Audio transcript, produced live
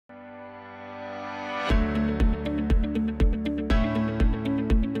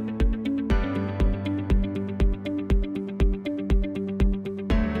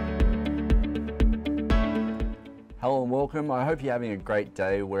Hello and welcome. I hope you're having a great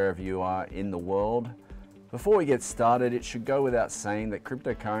day wherever you are in the world. Before we get started, it should go without saying that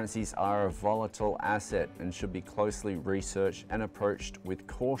cryptocurrencies are a volatile asset and should be closely researched and approached with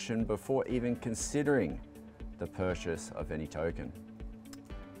caution before even considering the purchase of any token.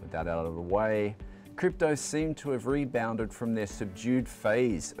 With that out of the way, cryptos seem to have rebounded from their subdued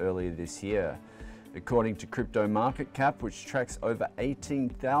phase earlier this year. According to Crypto Market Cap, which tracks over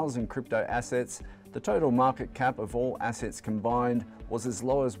 18,000 crypto assets, the total market cap of all assets combined was as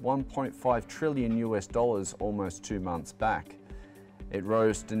low as $1.5 trillion almost 2 months back. It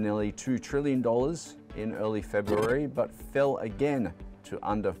rose to nearly $2 trillion in early February, but fell again to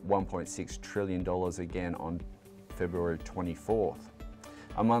under $1.6 trillion again on February 24th.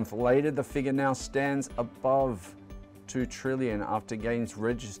 A month later, the figure now stands above $2 trillion after gains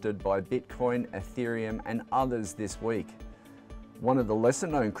registered by Bitcoin, Ethereum, and others this week. One of the lesser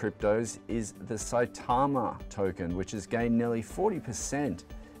known cryptos is the Saitama token, which has gained nearly 40%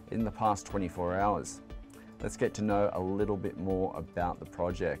 in the past 24 hours. Let's get to know a little bit more about the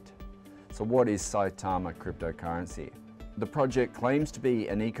project. So what is Saitama cryptocurrency? The project claims to be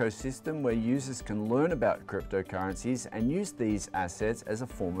an ecosystem where users can learn about cryptocurrencies and use these assets as a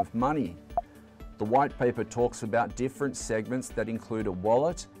form of money. The white paper talks about different segments that include a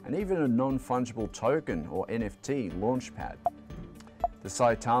wallet and even a non-fungible token or NFT launchpad. The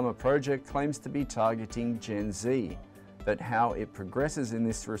Saitama project claims to be targeting Gen Z, but how it progresses in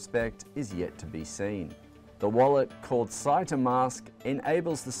this respect is yet to be seen. The wallet, called Saitama,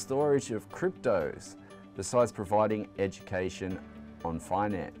 enables the storage of cryptos, besides providing education on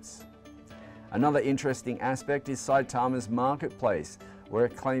finance. Another interesting aspect is Saitama's marketplace, where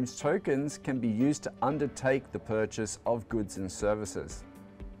it claims tokens can be used to undertake the purchase of goods and services.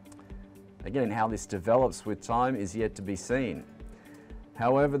 Again, how this develops with time is yet to be seen.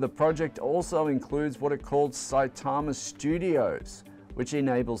 However, the project also includes what it calls Saitama Studios, which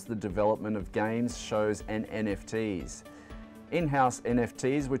enables the development of games, shows, and NFTs. In-house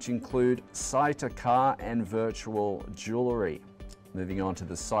NFTs, which include Saita car and virtual jewelry. Moving on to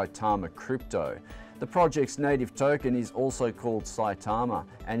the Saitama crypto. The project's native token is also called Saitama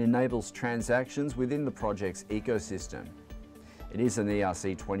and enables transactions within the project's ecosystem. It is an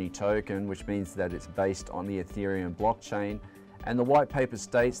ERC20 token, which means that it's based on the Ethereum blockchain, and the white paper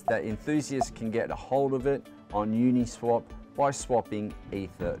states that enthusiasts can get a hold of it on Uniswap by swapping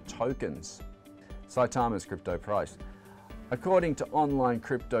Ether tokens. Saitama's crypto price. According to online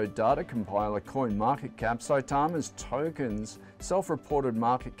crypto data compiler CoinMarketCap, Saitama's tokens self-reported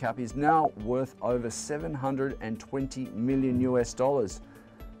market cap is now worth over $720 million.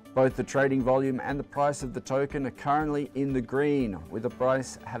 Both the trading volume and the price of the token are currently in the green, with the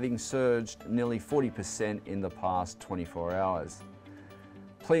price having surged nearly 40% in the past 24 hours.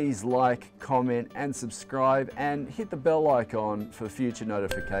 Please like, comment, and subscribe, and hit the bell icon for future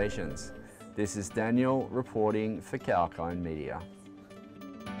notifications. This is Daniel reporting for Calcine Media.